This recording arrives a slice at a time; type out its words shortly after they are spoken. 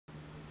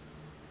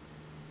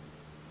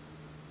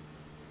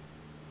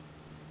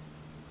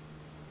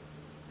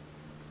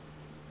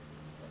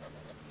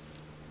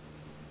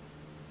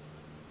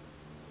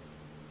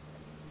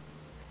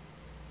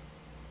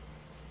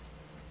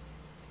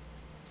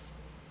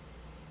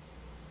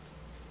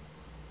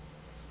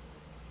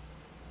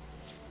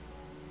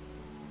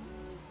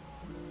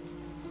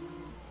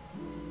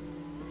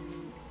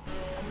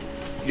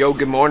Yo,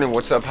 good morning.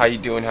 What's up? How you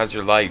doing? How's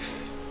your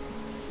life?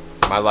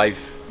 My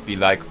life be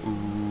like, ooh,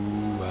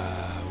 ooh.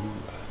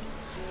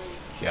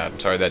 Yeah, I'm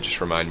sorry, that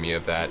just reminded me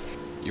of that.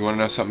 You want to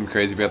know something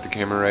crazy about the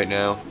camera right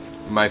now?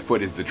 My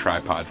foot is the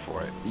tripod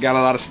for it. Got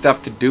a lot of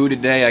stuff to do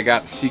today. I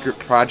got a secret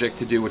project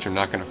to do, which I'm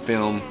not going to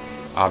film.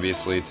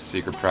 Obviously, it's a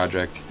secret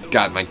project.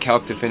 Got my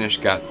calc to finish,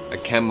 got a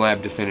chem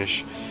lab to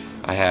finish.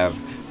 I have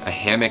a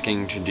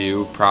hammocking to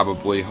do,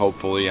 probably,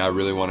 hopefully. I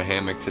really want a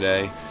hammock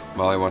today.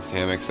 Molly wants a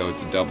hammock, so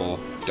it's a double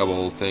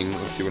thing.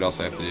 Let's see what else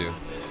I have to do.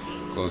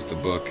 Close the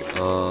book.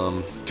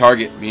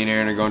 Target. Me and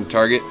Aaron are going to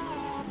Target.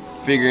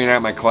 Figuring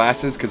out my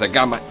classes, because I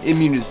got my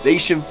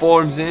immunization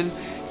forms in,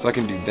 so I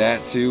can do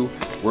that too.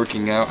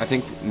 Working out. I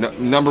think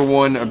number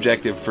one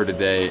objective for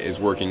today is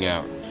working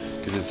out,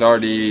 because it's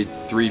already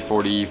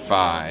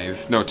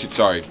 3:45. No,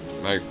 sorry,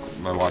 my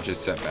watch is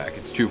set back.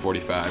 It's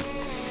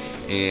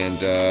 2:45, and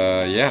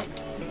yeah,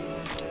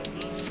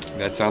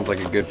 that sounds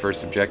like a good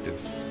first objective.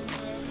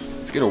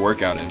 Let's get a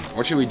workout in.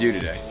 What should we do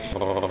today?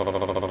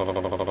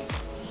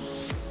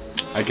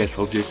 I guess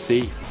we'll just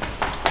see.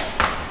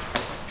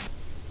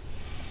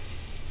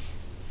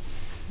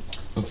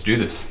 Let's do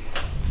this.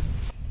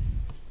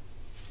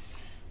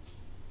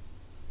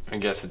 I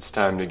guess it's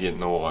time to get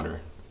in the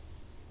water.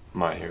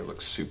 My hair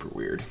looks super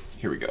weird.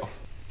 Here we go.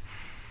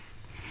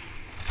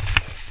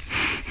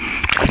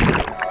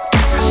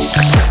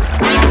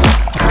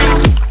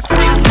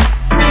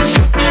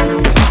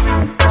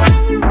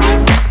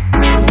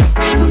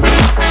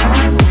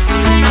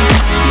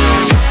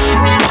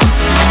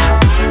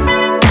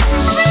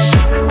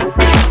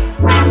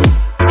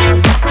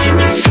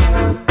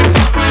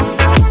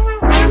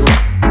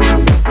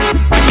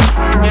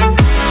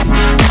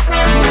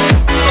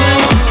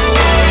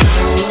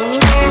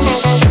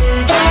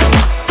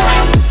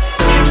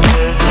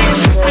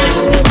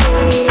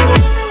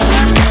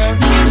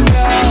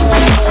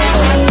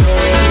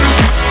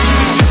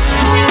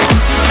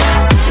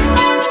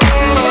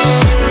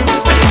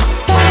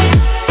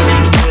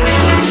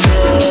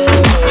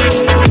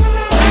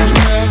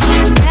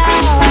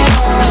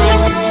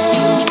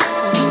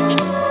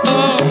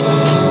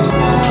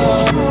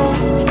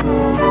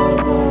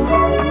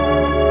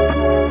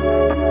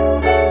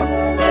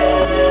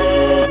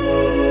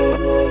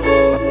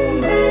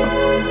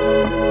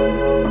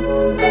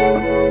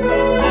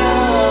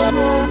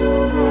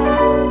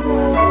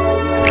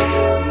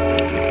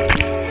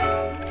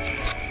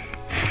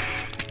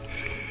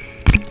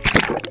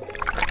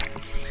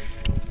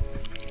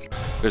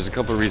 There's a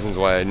couple of reasons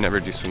why I never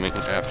do swimming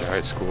after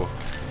high school.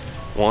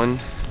 One,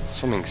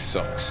 swimming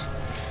sucks.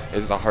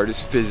 It's the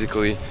hardest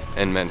physically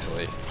and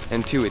mentally.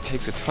 And two, it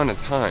takes a ton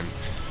of time.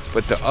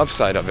 But the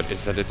upside of it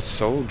is that it's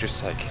so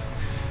just like,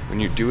 when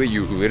you do it,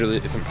 you literally,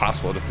 it's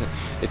impossible to think.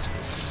 It's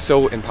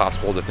so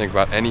impossible to think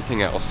about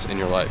anything else in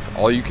your life.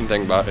 All you can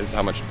think about is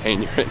how much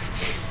pain you're in.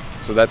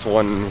 So that's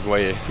one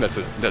way that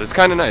it's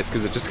kind of nice,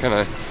 because it just kind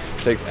of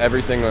takes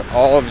everything,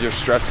 all of your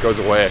stress goes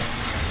away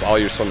while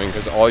you're swimming,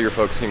 because all you're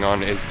focusing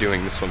on is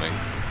doing the swimming.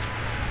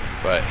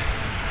 But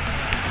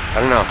I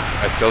don't know,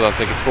 I still don't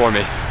think it's for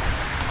me.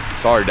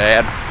 Sorry,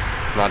 Dad.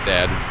 Not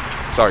Dad.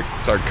 Sorry,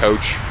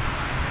 Coach.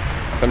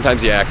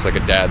 Sometimes he acts like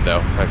a dad,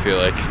 though, I feel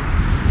like.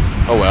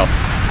 Oh well,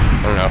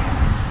 I don't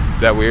know.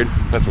 Is that weird?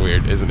 That's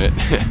weird, isn't it?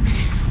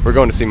 We're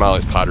going to see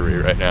Molly's pottery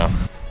right now.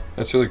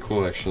 That's really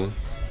cool, actually.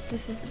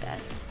 This is the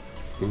best.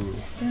 Ooh.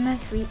 Isn't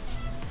that sweet?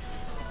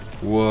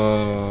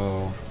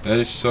 Whoa, that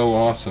is so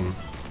awesome.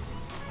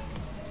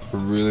 I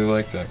really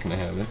like that. Can I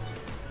have it?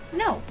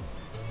 No.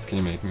 Can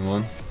you make me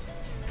one?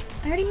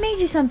 I already made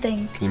you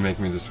something. Can you make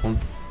me this one?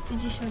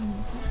 Did you show them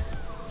this one?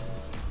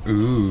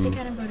 Ooh. They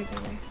kind of go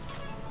together.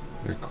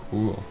 They're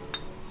cool.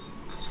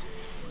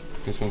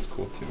 This one's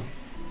cool too.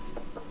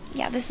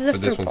 Yeah, this is a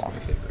fruit this one's bowl. my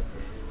favorite.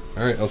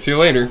 All right, I'll see you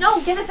later. No,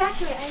 give it back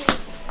to it.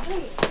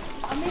 Wait,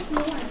 I'll make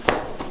more.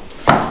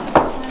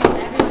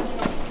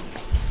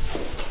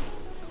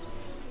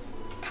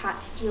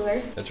 Pot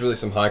stealer. That's really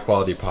some high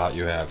quality pot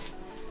you have.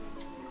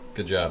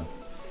 Good job.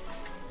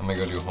 I'm gonna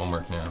go do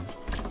homework now.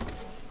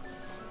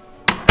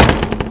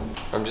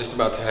 I'm just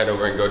about to head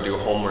over and go do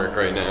homework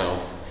right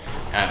now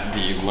at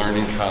the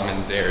Learning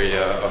Commons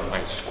area of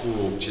my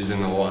school, which is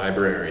in the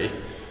library.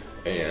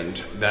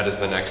 And that is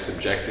the next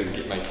objective,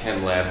 get my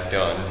chem lab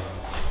done.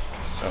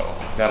 So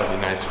that'll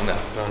be nice when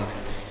that's done.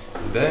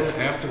 Then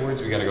afterwards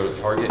we gotta go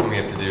to Target and we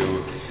have to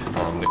do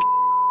the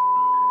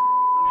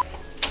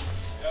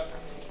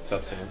What's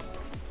up, Sam?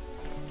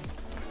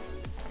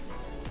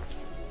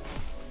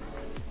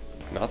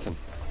 Nothing.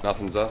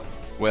 Nothing's up.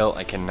 Well,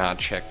 I cannot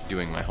check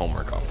doing my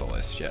homework off the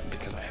list yet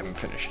because I haven't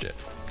finished it.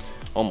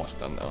 Almost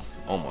done though.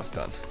 Almost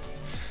done.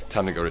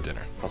 Time to go to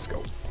dinner. Let's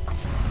go.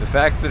 The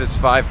fact that it's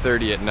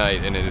 5:30 at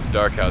night and it is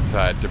dark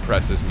outside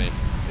depresses me.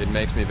 It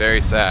makes me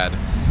very sad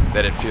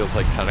that it feels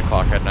like 10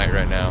 o'clock at night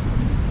right now.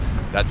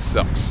 That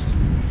sucks.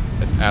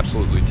 That's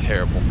absolutely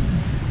terrible.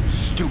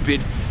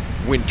 Stupid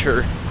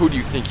winter. Who do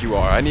you think you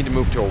are? I need to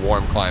move to a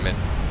warm climate.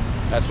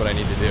 That's what I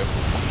need to do.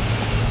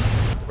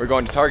 We're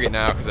going to Target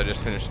now because I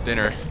just finished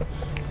dinner.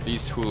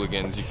 These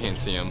hooligans, you can't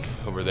see them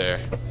over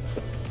there.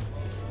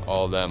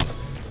 all of them.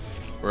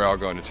 We're all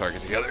going to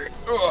Target together.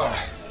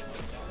 Ugh.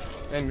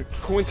 And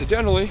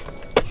coincidentally,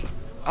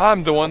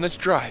 I'm the one that's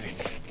driving.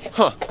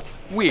 Huh,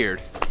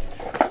 weird.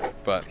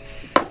 But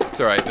it's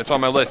all right, that's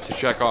on my list to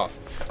check off.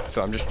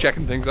 So I'm just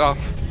checking things off.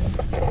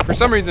 For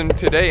some reason,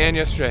 today and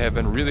yesterday have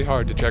been really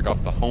hard to check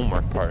off the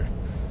homework part.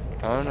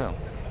 I don't know.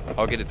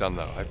 I'll get it done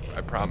though,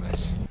 I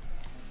promise.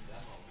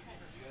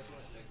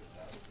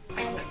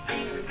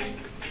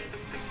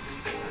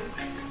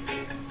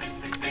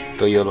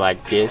 Do you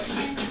like this?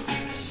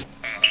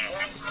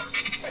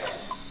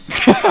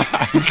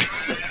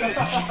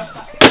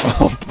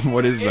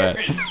 What is that?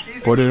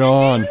 Put it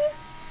on.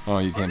 Oh,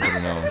 you can't put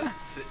it on.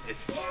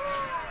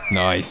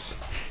 Nice.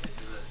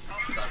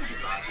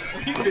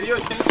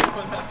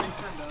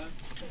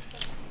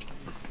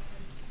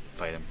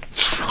 Fight him.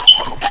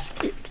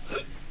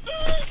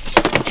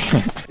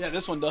 Yeah,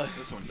 this one does.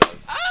 This one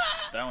does.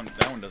 That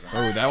one doesn't.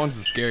 Oh, that one's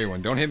the scary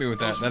one. Don't hit me with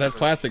that. That has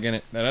plastic in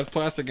it. That has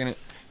plastic in it.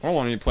 I don't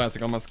want any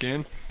plastic on my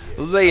skin.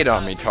 Lay it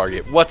on me,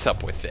 Target. What's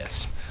up with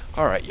this?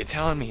 Alright, you're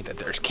telling me that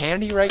there's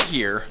candy right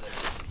here.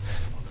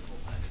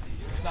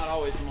 It's not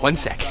always the most 1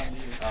 second.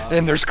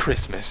 Then there's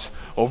Christmas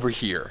over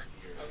here.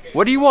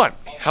 What do you want?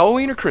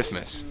 Halloween or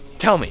Christmas?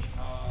 Tell me.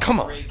 Come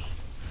on.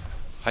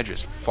 I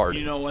just farted.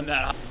 You know when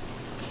that.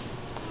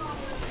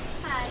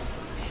 Hi.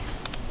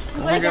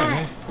 Oh my god,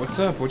 man. What's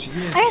up? What'd you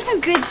get? I got some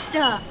good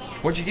stuff.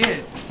 What'd you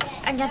get?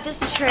 I got this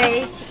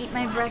tray to eat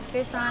my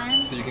breakfast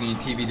on. So you can eat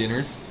TV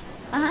dinners?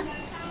 Uh-huh.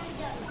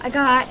 I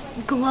got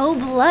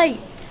globe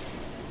lights.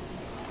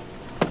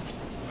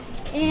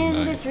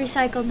 And Nice. this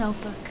recycled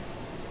notebook.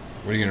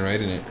 What are you gonna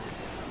write in it?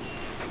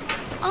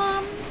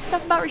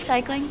 Stuff about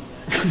recycling.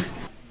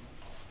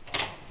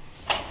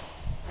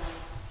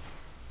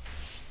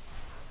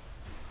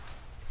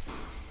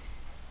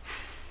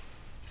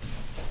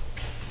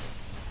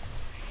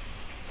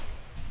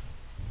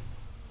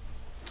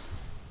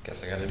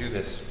 Guess I gotta do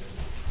this.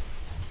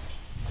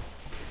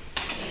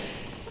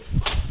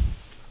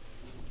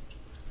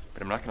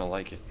 But I'm not gonna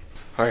like it.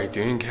 Alright,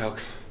 doing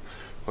calc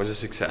was a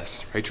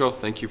success. Rachel,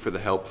 thank you for the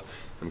help.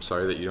 I'm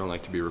sorry that you don't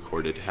like to be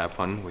recorded. Have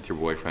fun with your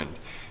boyfriend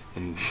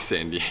in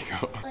San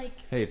Diego.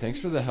 Hey, thanks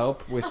for the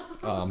help with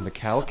the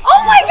calc.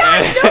 Oh my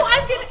god, no,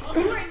 I'm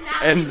gonna. You are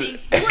not And- leaving.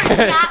 You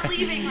are not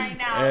leaving right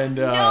now. And,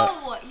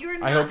 no, you're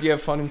not. I hope you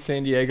have fun in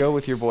San Diego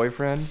with your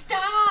boyfriend.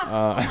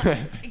 Stop!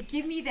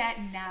 Give me that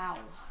now.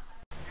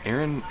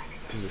 Aaron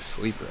is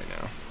asleep right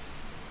now.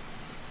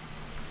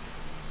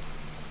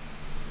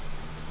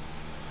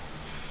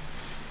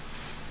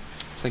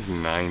 It's like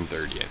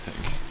 9:30, I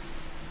think.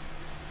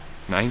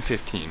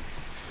 9:15.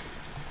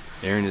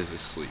 Aaron is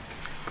asleep.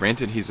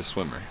 Granted, he's a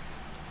swimmer,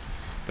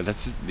 but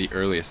that's the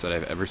earliest that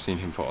I've ever seen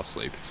him fall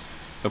asleep.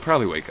 He'll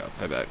probably wake up,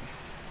 I bet,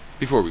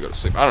 before we go to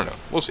sleep. I don't know.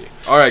 We'll see.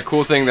 All right,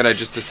 cool thing that I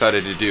just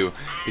decided to do,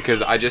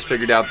 because I just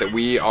figured out that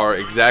we are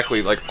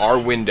exactly like our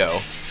window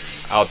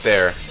out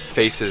there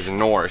faces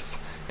north,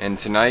 and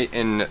tonight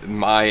in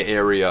my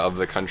area of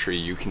the country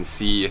you can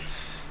see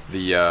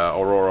the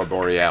aurora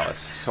borealis.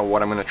 So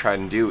what I'm gonna try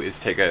and do is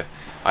take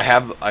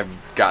I've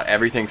got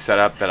everything set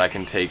up that I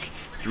can take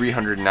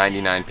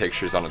 399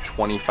 pictures on a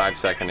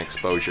 25-second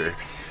exposure.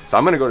 So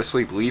I'm gonna go to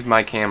sleep, leave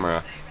my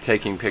camera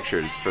taking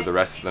pictures for the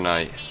rest of the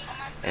night,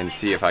 and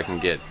see if I can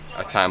get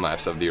a time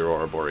lapse of the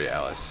aurora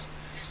borealis,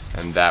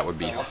 and that would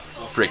be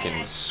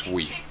freaking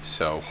sweet.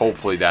 So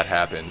hopefully that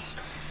happens.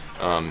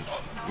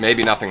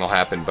 Maybe nothing will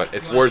happen, but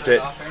it's worth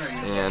it,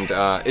 and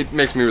it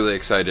makes me really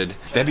excited.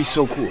 That'd be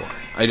so cool.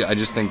 I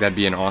just think that'd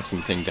be an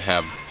awesome thing to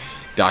have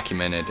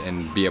documented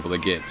and be able to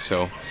get.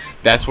 So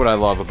that's what I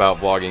love about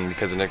vlogging,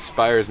 because it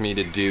inspires me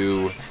to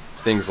do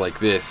things like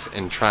this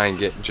and try and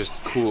get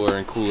just cooler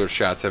and cooler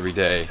shots every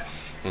day.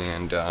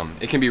 And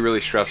it can be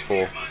really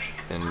stressful,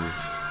 and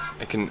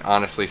it can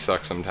honestly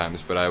suck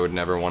sometimes, but I would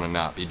never want to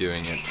not be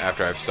doing it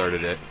after I've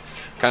started it.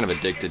 I'm kind of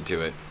addicted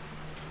to it,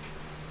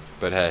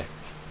 but hey,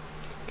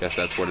 guess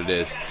that's what it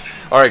is.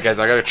 Alright guys,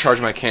 I gotta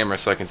charge my camera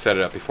so I can set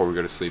it up before we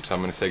go to sleep, so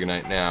I'm gonna say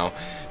goodnight now.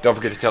 Don't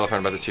forget to tell a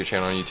friend about this here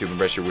channel on YouTube,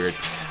 Embrace Your Weird.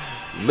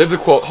 Live the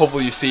quote.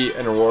 Hopefully you see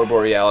an aurora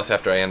borealis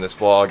after I end this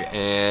vlog,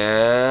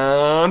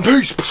 and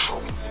peace!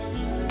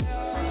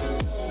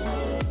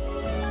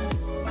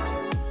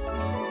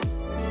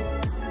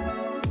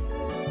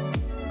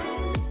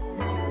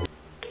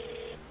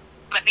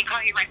 Let me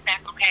call you right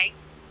back, okay?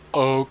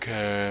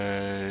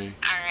 Okay.